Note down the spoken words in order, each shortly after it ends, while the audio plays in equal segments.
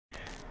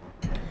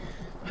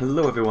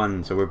Hello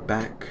everyone, so we're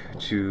back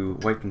to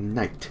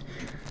WhiteNight.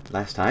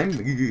 Last time,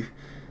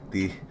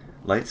 the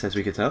lights, as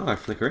we can tell, are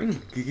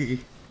flickering.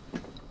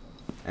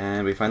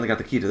 And we finally got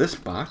the key to this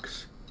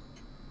box.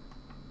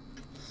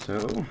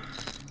 So,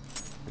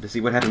 let's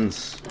see what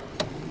happens.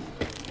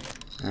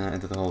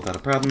 Enter the hole without a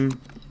problem.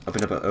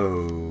 Open up a...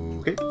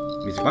 okay.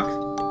 Music box.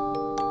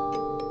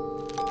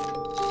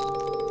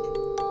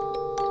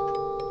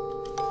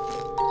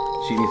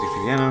 Sheet music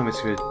for piano,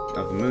 Mystery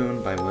of the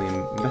Moon by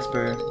William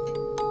Vesper.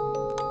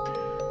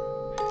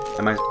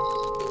 Am I...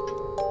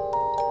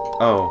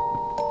 oh.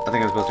 I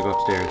think I'm supposed to go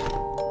upstairs.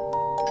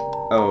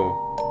 Oh.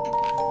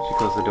 She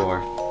closed the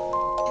door.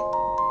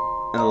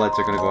 And the lights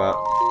are gonna go out.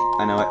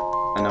 I know it.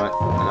 I know it.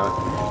 I know it.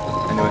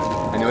 I knew it.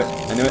 I knew it.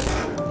 I knew it.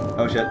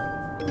 Oh shit.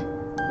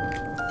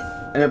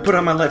 And it put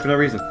on my light for no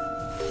reason.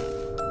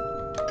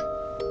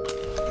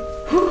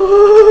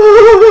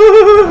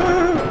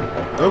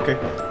 Okay.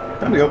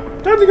 Time to go.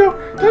 Time to go.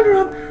 Time to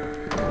run.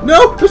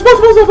 No! There's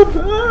multiples of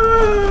them!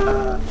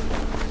 Ah!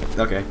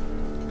 Okay.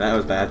 That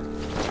was bad.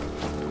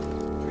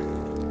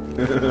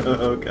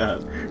 Oh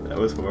god. That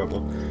was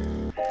horrible.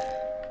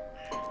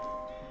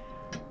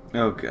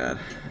 Oh god.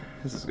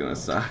 This is gonna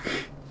suck.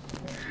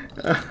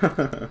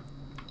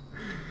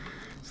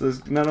 So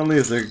there's, not only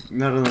is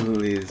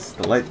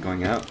the light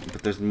going out,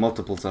 but there's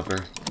multiples of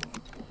her.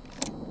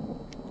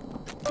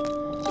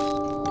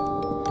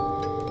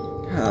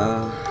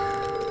 How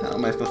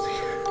am I supposed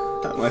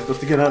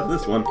to get out of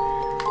this one?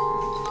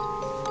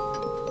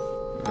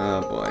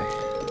 Oh boy.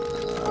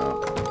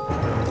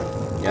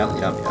 Yep.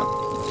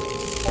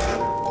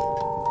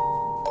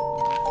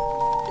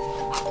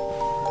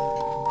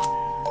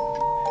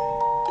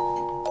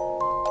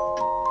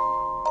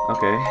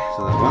 Okay,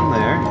 so there's one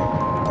there.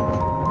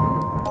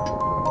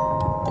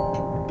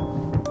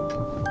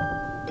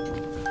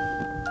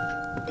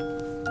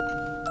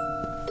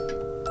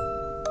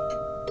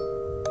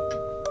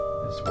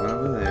 There's one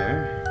over there.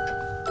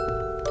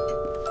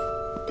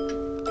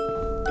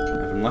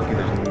 If I'm lucky,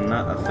 there's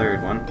not a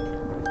third one.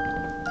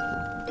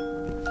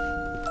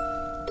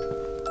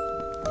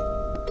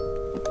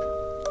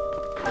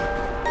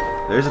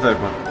 There's a third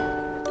one.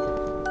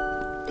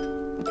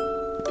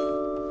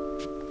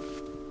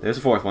 There's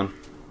a fourth one.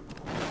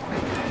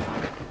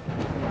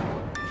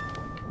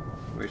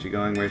 Where's she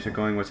going? Where's she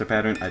going? What's her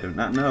pattern? I do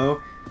not know.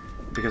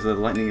 Because the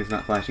lightning is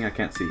not flashing, I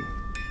can't see.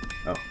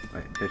 Oh,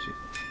 wait, there she is.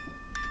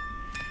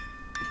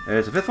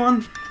 There's a fifth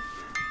one.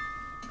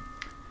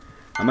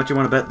 How much you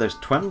want to bet? There's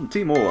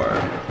 20 more.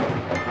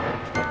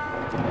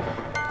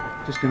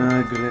 Just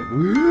gonna go there.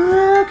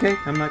 Okay,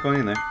 I'm not going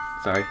in there.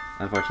 Sorry,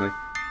 unfortunately.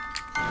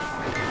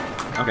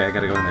 Okay, I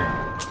gotta go in there.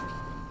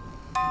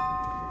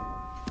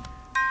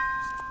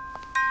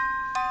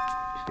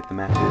 Just get the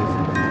matches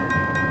and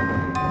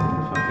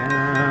fuck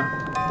out.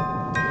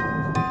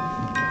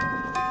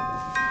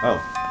 Oh.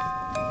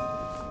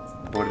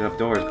 The boarded up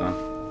door is gone.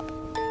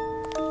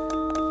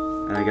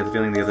 And I get the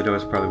feeling the other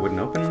doors probably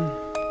wouldn't open.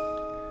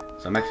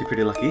 So I'm actually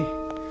pretty lucky.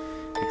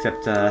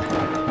 Except,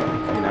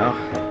 you know,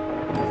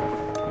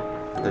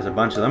 there's a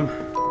bunch of them.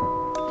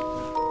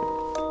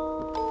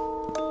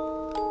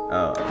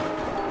 Oh.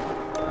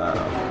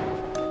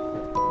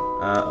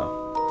 Uh-oh.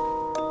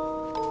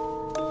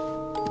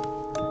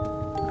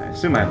 I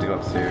assume I have to go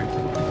upstairs.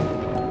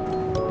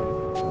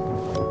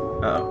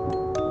 Uh-oh.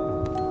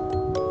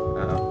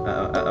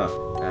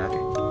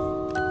 Okay.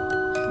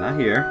 She's not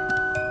here.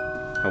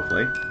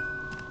 Hopefully.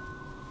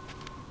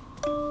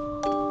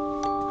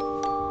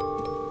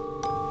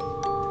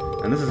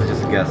 And this is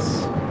just a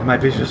guess. I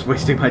might be just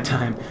wasting my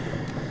time.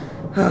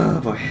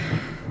 Oh boy.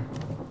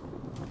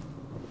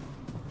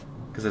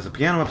 Because there's a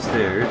piano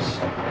upstairs.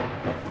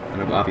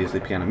 And obviously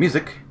piano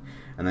music.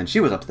 And then she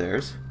was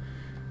upstairs.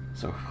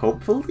 So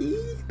hopefully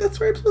that's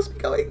where I'm supposed to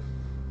be going.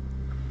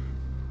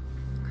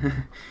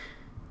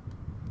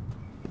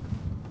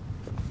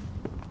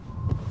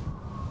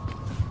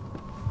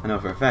 I know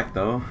for a fact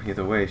though,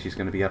 either way she's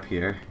gonna be up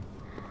here.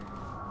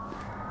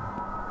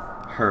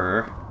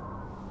 Her.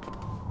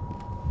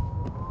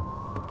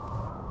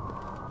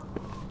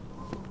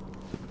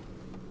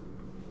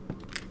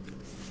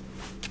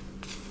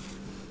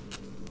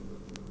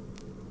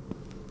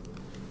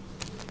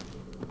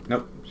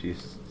 Nope,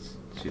 she's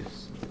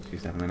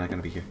definitely not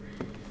gonna be here.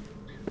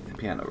 The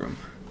piano room.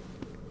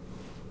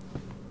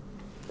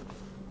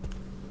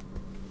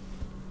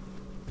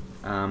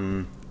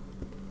 I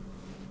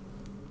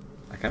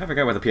kind of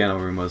forgot where the piano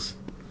room was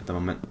at the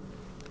moment.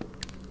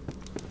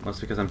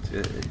 Mostly because I'm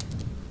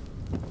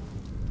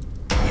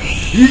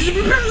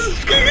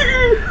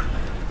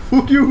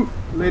fuck you,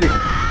 lady!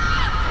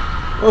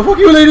 Oh, fuck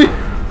you, lady!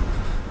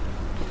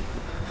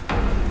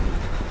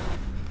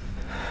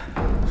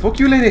 Fuck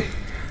you, lady!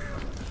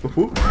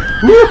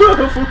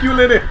 Fuck you,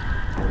 lady!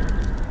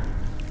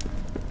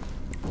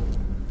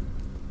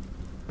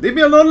 Leave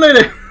me alone,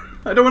 lady!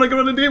 I don't want to go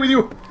on a date with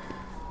you!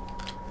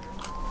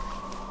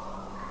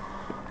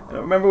 I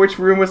don't remember which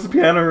room was the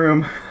piano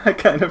room. I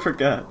kind of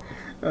forgot.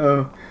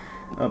 Oh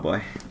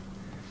boy.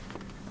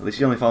 At least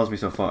she only follows me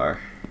so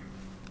far.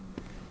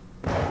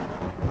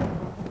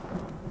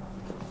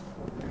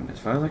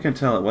 far as I can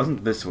tell, it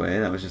wasn't this way.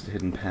 That was just a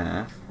hidden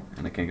path.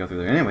 And I can't go through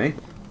there anyway.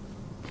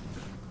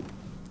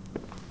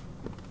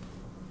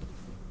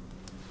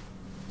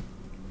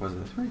 Was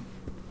it this way?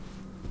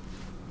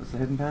 What's the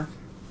hidden path?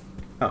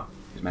 Oh,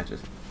 these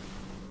matches.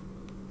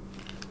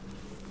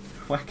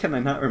 Why can I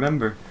not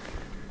remember?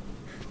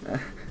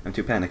 I'm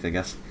too panicked, I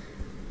guess.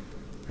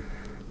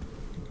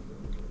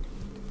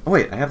 Oh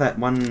wait, I have that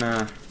one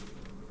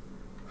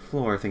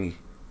floor thingy.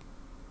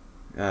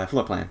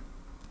 Floor plan.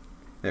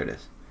 There it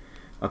is.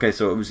 Okay,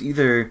 so it was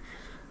either...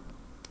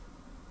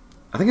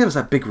 I think it was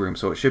that big room,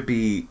 so it should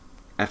be...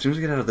 As soon as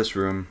we get out of this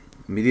room,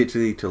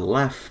 immediately to the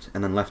left,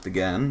 and then left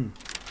again.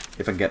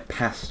 If I can get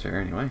past her,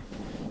 anyway.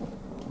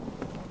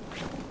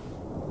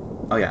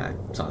 Oh yeah,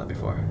 I saw that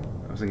before.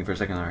 I was thinking for a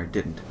second I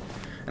didn't.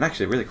 And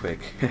actually, really quick,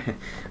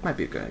 might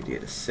be a good idea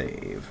to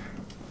save.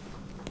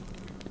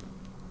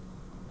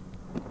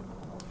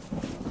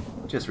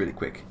 Just really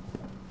quick.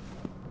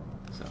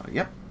 So,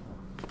 yep.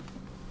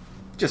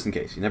 Just in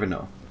case, you never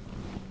know.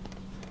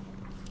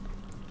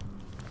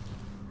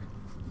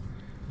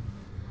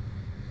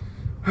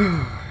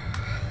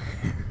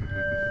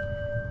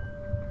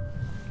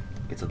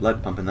 Gets the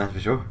blood pumping, that's for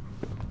sure.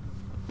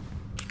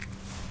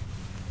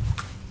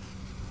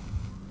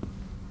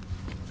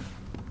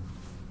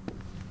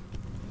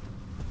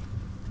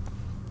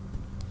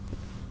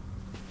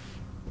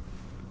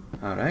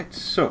 Alright,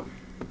 so.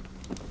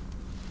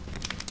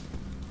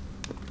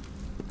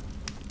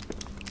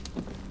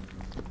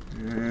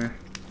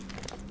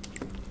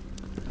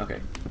 Okay.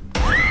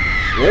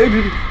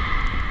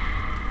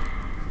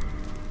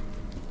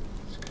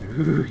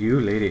 Screw you,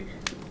 lady.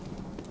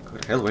 Go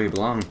to hell where you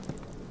belong.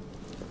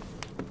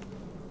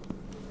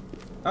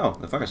 Oh,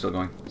 the fire's still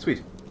going.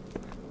 Sweet.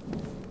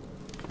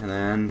 And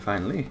then,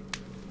 finally...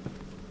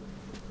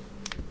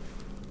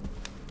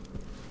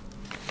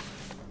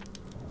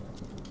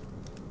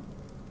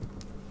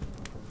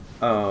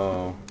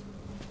 Oh.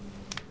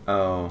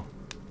 Oh.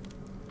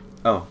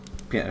 Oh.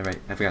 Piano, right.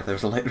 I forgot there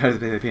was a light right at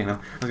the piano.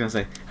 I was gonna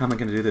say, how am I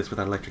gonna do this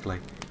without electric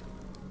light?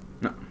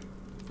 No.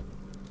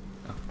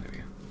 Oh, there we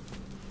go.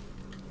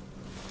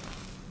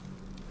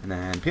 And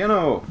then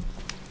piano!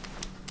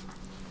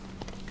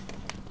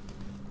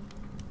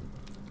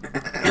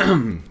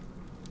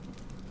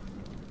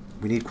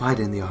 We need quiet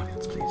in the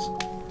audience, please.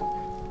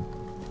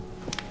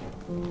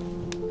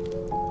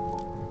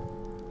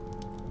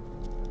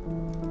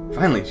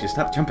 Finally, she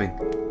stopped jumping.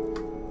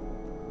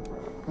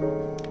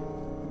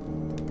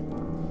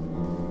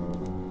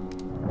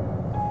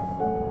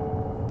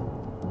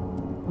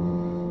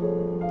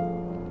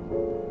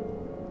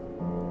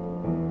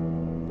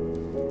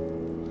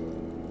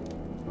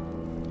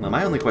 Now,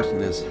 my only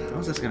question is, how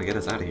is this going to get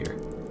us out of here?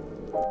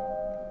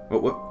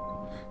 What?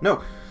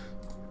 No!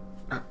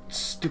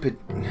 Stupid.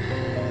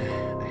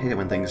 I hate it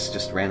when things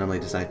just randomly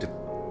decide to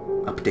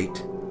update.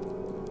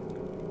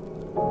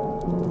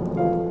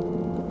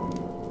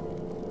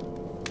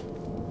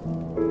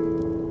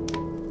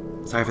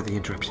 Sorry for the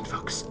interruption,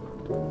 folks.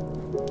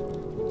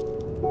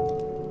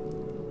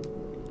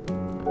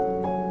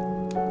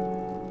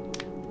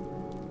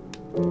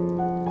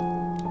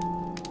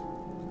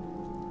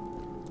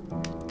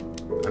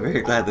 I'm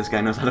very glad this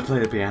guy knows how to play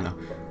the piano.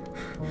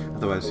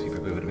 Otherwise, he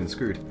probably would have been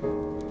screwed.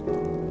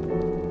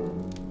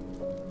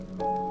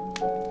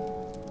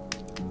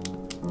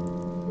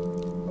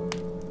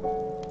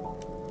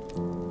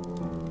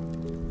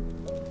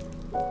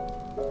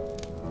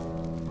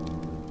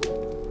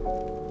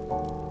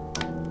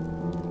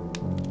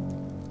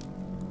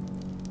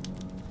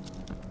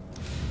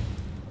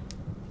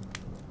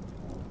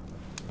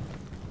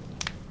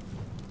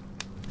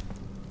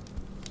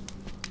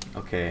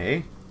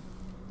 Okay.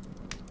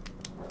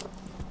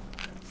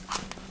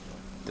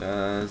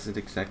 Does it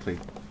exactly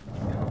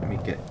help me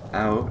get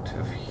out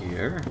of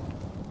here?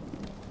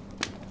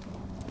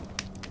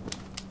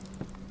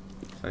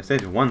 So I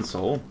saved one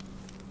soul,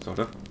 sort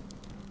of.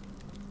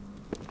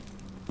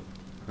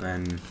 And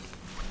then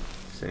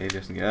save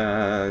just in case.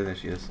 There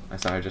she is. I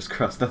saw her just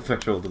cross the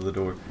threshold of the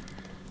door.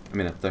 I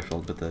mean, not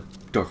threshold, but the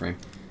door frame.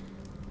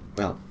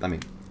 Well, I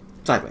mean,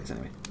 sideways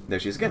anyway. There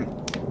she is again.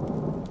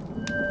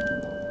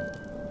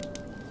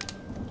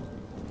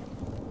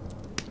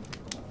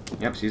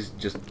 Yep, she's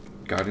just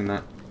guarding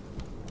that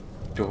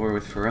door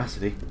with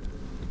ferocity.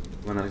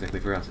 Well, not exactly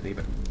ferocity,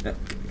 but...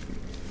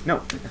 no!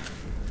 I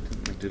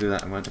didn't like to do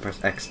that. I wanted to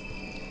press X.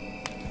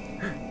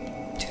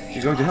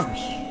 She's going to help us.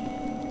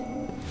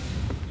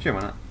 Sure,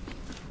 why not?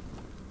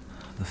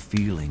 The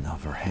feeling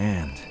of her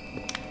hand.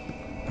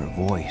 Her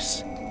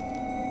voice.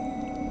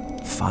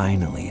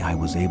 Finally, I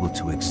was able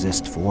to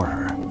exist for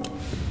her.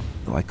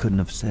 Though I couldn't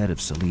have said if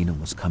Selena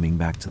was coming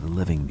back to the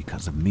living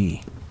because of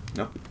me.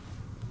 Nope.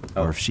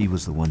 Or if she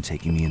was the one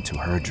taking me into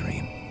her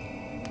dream.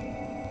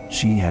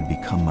 She had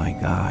become my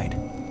guide,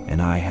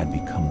 and I had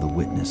become the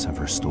witness of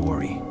her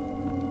story. I'm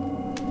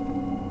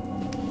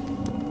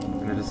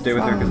gonna just stay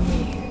with her because...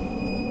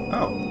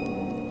 Oh.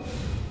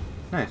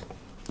 Nice.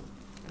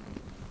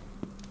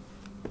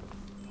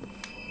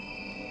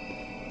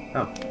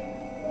 Oh.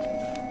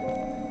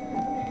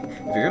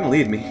 If you're gonna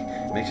lead me,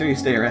 Make sure you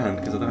stay around,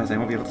 because otherwise I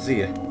won't be able to see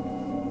you.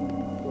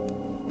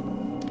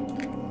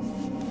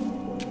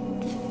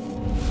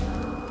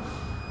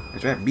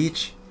 There's that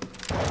beach.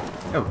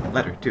 Oh,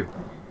 letter, too.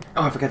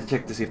 Oh, I forgot to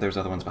check to see if there's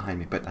other ones behind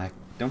me, but I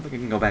don't think I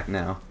can go back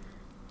now.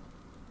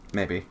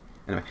 Maybe.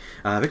 Anyway,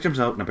 victim's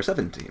note number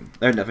 17.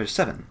 Number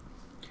 7.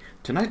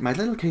 Tonight, my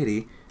little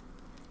Katie,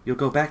 you'll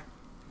go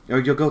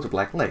to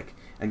Black Lake,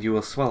 and you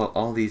will swallow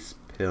all these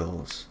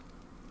pills.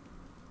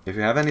 If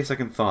you have any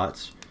second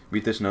thoughts,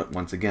 read this note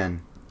once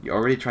again. You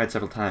already tried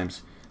several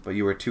times, but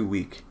you were too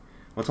weak.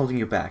 What's holding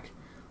you back?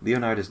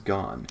 Leonard is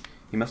gone.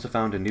 He must have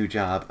found a new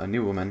job, a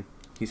new woman.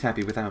 He's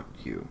happy without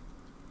you.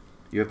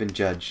 You have been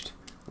judged,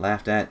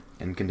 laughed at,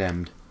 and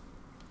condemned.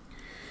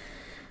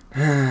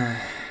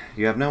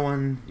 You have no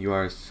one. You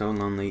are so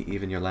lonely,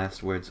 even your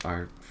last words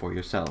are for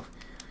yourself.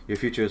 Your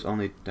future is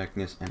only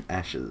darkness and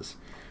ashes.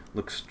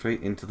 Look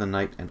straight into the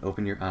night and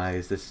open your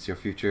eyes. This is your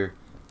future.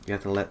 You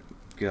have to let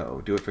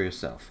go. Do it for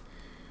yourself.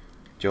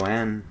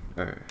 Joanne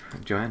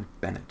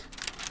Bennett.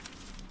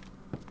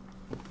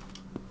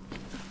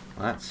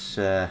 Well, that's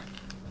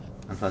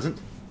unpleasant.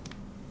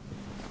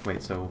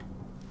 Wait, so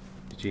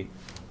did she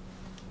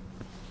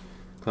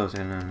close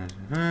in?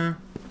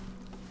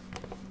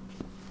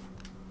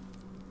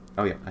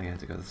 Oh yeah, I had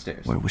to go to the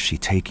stairs. Where was she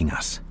taking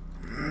us?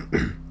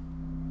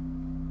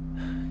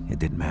 It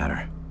didn't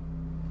matter.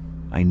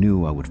 I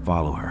knew I would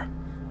follow her.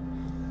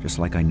 Just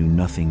like I knew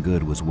nothing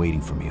good was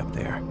waiting for me up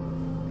there.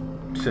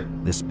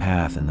 This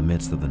path in the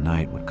midst of the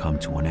night would come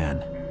to an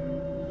end.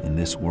 In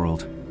this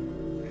world,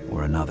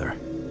 or another.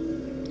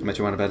 How much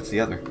you want to bet it's the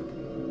other?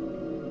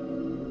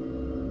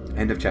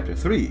 End of chapter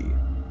 3.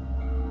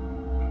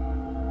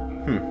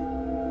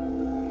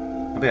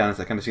 I'll be honest,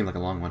 that kind of seemed like a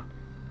long one.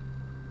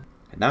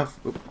 And now,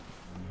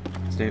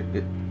 stay.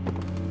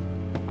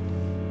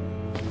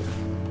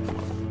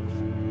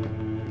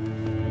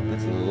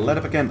 Let's light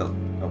up a candle.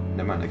 Oh,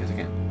 never mind. I guess I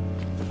can't.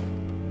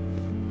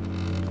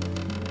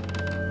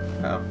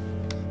 Oh.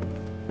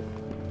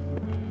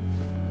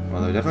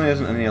 Well, there definitely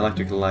isn't any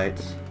electric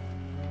lights.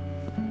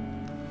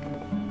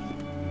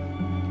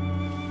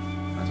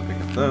 Might as well pick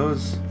up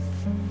those.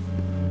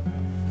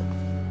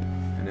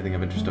 Anything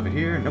of interest over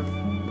here? Nope.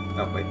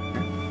 Oh, wait.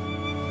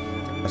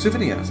 A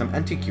souvenir, some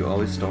antique you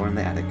always store in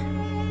the attic.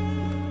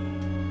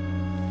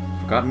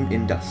 Forgotten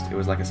in dust. It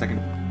was like a second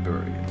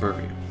burial. I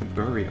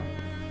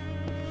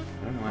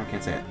don't know why I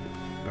can't say it.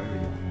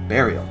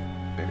 Burial.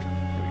 There we go.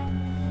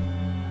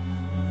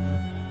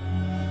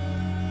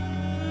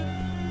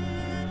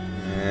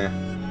 Yeah.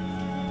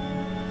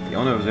 The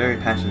owner was very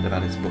passionate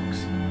about his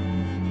books.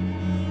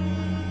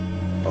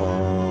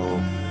 Oh,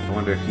 I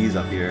wonder if he's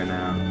up here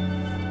now.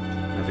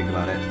 I think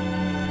about it.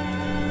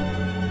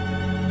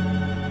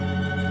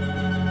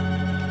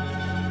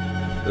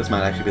 This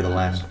might actually be the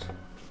last,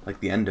 like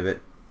the end of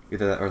it.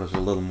 Either that or there's a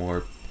little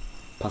more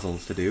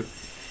puzzles to do.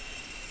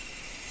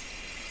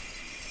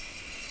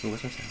 Ooh,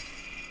 what's that sound?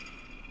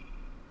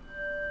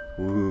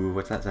 Ooh,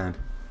 what's that sound?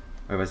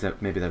 Or was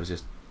that, maybe that was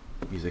just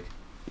music.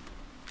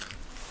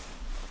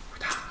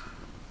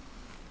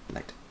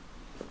 Light.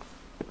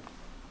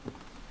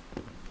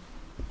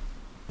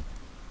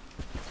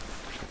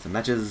 Got some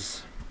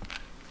matches.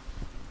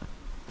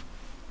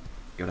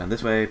 Go down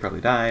this way,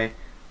 probably die.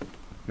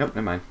 Nope,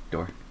 never mind.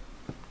 Door.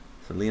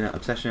 Selena,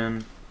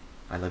 obsession.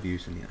 I love you,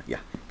 Selena. Yeah.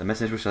 The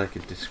message was like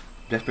a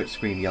desperate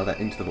scream yelled out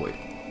into the void.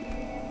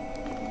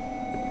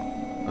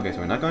 Okay, so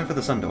we're not going for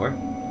the sun door.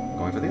 We're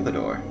going for the other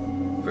door.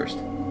 First.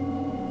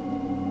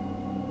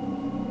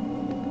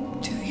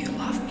 Do you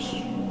love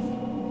me?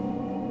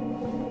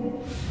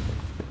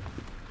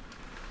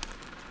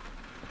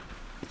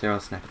 There, I'll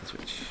snap the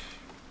switch.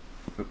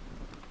 Oop.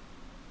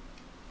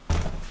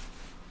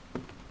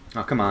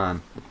 Oh, come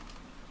on.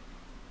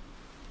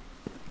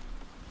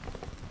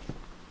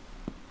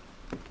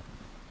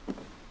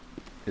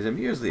 Is it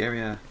me or is the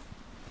area...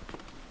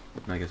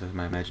 No, I guess that's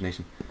my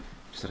imagination.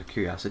 Just out of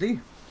curiosity.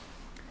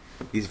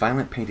 These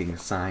violent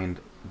paintings signed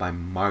by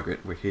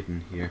Margaret were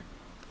hidden here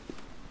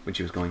when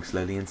she was going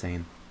slowly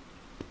insane.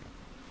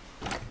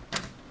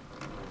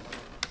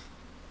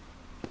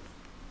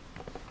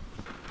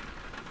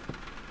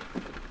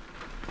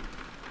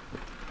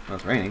 Well,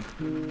 it's raining.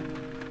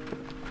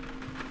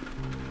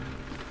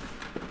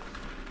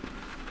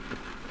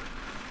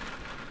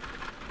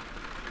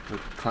 The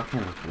clock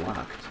handle is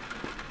blocked.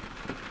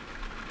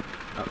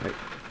 Oh, wait.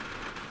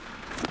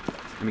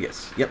 Let me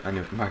guess. Yep, I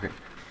knew it. Margaret.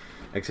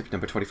 Exhibit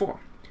number 24.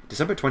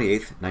 December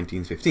 28th,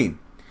 1915.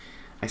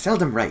 I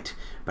seldom write,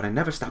 but I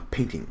never stop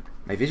painting.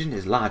 My vision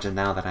is larger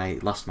now that I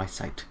lost my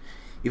sight.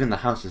 Even the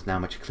house is now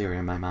much clearer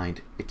in my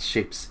mind. Its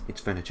shapes, its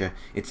furniture,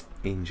 its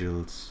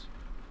angels.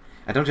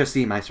 I don't just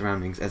see my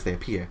surroundings as they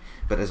appear,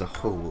 but as a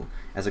whole.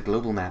 As a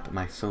global map,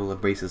 my soul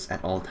embraces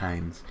at all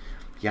times.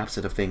 The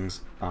opposite of things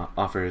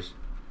offers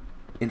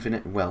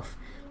infinite wealth.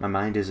 My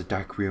mind is a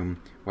dark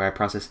room, where I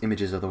process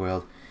images of the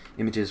world,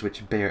 images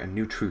which bear a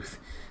new truth.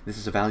 This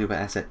is a valuable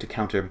asset to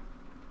counter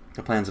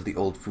the plans of the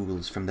old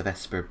fools from the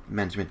Vesper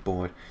Management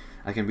Board.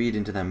 I can read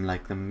into them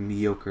like the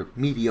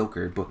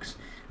mediocre books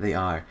they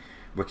are.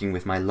 working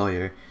with my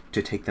lawyer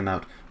to take them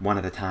out one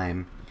at a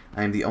time.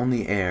 I am the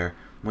only heir.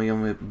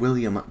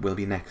 William will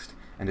be next,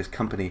 and his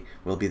company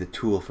will be the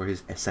tool for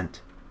his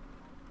ascent.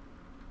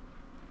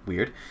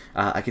 Weird.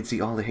 I can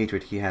see all the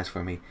hatred he has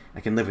for me.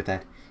 I can live with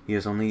that. He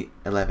is only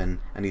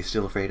 11, and he's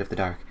still afraid of the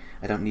dark.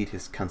 I don't need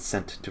his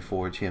consent to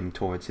forge him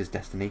towards his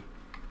destiny.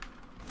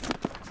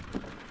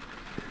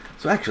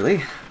 So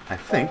actually, I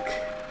think,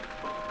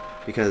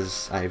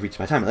 because I've reached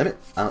my time limit,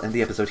 I'll end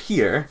the episode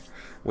here,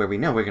 where we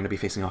know we're going to be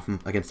facing off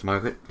against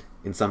Margaret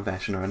in some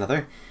fashion or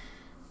another.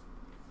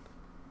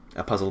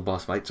 A puzzle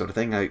boss fight sort of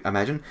thing, I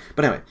imagine.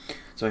 But anyway,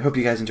 so I hope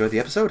you guys enjoyed the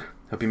episode.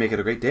 Hope you make it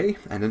a great day,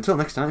 and until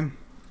next time,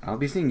 I'll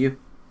be seeing you.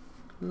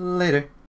 Later.